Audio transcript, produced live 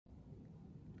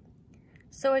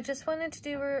So I just wanted to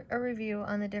do a review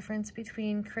on the difference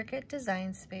between Cricut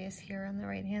Design Space here on the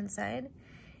right hand side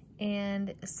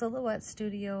and Silhouette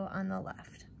Studio on the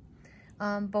left.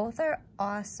 Both are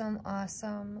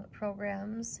awesome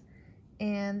programs,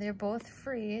 and they're both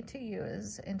free to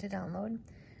use and to download.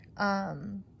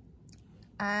 The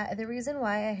reason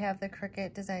why I have the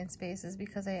Cricut Design Space is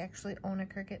because I actually own a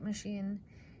Cricut machine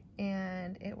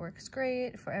and it works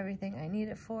great for everything I need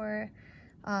it for.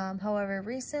 However,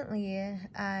 recently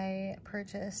I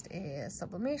purchased a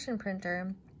sublimation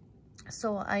printer,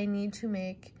 so I need to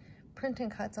make print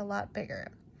and cuts a lot bigger.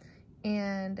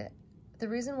 And the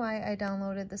reason why I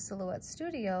downloaded the Silhouette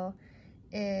Studio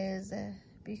is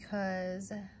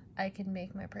because I can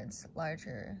make my prints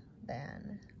larger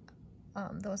than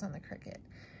those on the Cricut.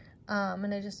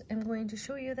 And I just am going to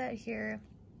show you that here.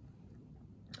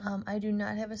 I do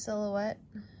not have a Silhouette,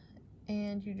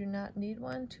 and you do not need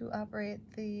one to operate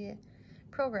the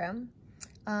program,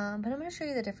 but I'm going to show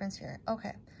you the difference here.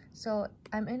 Okay, so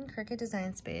I'm in Cricut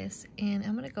Design Space, and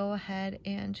I'm going to go ahead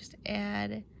and just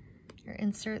add or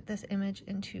insert this image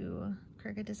into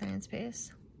Cricut Design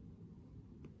Space.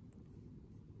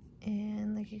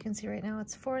 And like you can see right now,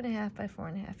 it's 4.5 by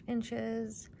 4.5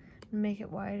 inches. Make it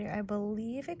wider. I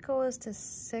believe it goes to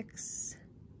 6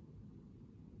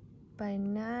 by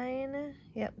 9.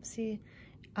 Yep, see,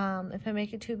 if I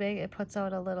make it too big, it puts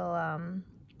out a little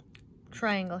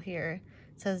triangle here.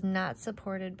 It says not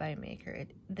supported by maker.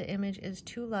 The image is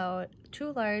too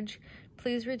large.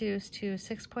 Please reduce to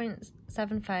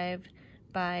 6.75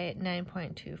 by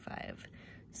 9.25.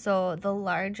 So the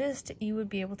largest you would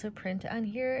be able to print on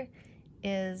here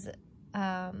is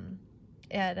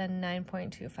at a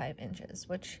 9.25 inches,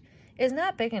 which is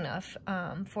not big enough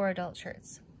for adult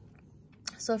shirts.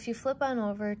 So if you flip on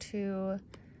over to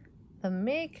the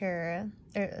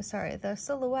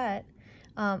Silhouette,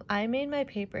 I made my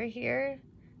paper here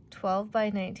 12 by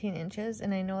 19 inches,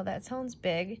 and I know that sounds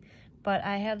big, but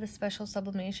I have the special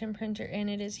sublimation printer and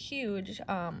it is huge.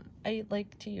 I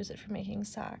like to use it for making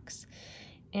socks,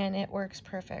 and it works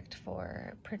perfect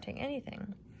for printing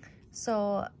anything.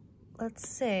 So let's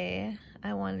say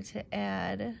I wanted to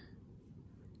add,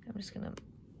 I'm just gonna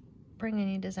bring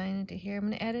any design into here. I'm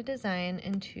gonna add a design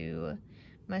into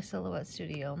my Silhouette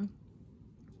Studio.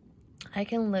 I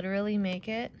can literally make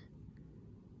it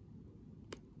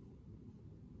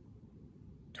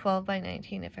 12 by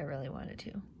 19 if I really wanted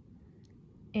to.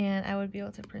 And I would be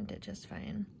able to print it just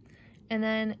fine. And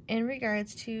then in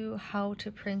regards to how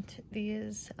to print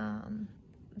these,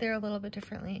 they're a little bit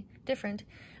different,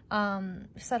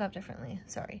 set up differently,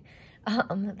 sorry.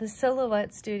 The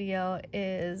Silhouette Studio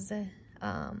is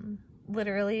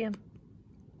literally,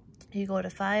 you go to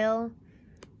File,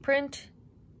 Print,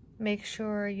 make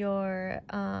sure your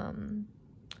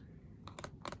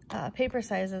paper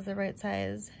size is the right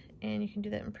size, and you can do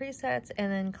that in presets,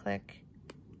 and then click,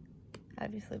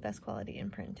 obviously, best quality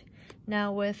and print.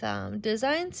 Now with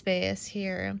Design Space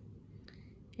here,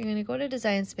 you're going to go to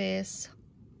Design Space,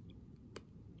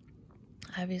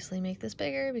 obviously make this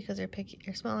bigger because they're picky,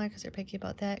 or smaller because they're picky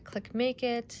about that. Click Make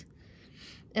It,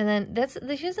 and then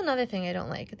here's another thing I don't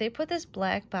like. They put this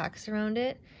black box around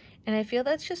it, and I feel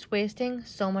that's just wasting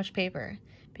so much paper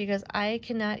because I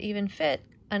cannot even fit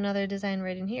another design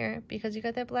right in here because you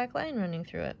got that black line running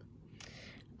through it.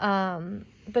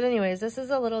 But anyways, this is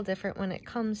a little different when it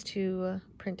comes to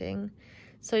printing.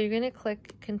 So you're going to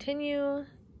click Continue,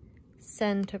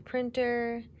 Send to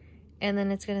Printer, and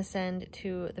then it's going to send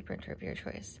to the printer of your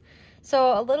choice.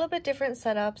 So a little bit different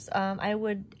setups. I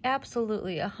would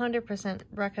absolutely 100%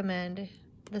 recommend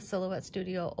the Silhouette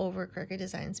Studio over Cricut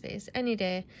Design Space any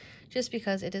day, just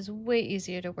because it is way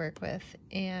easier to work with,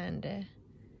 and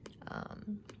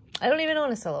I don't even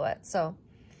own a Silhouette, so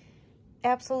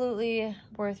absolutely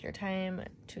worth your time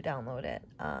to download it.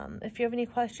 If you have any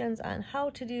questions on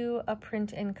how to do a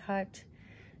print and cut,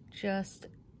 just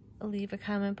leave a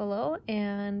comment below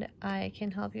and I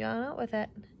can help you on out with it.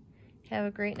 Have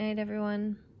a great night,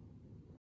 everyone.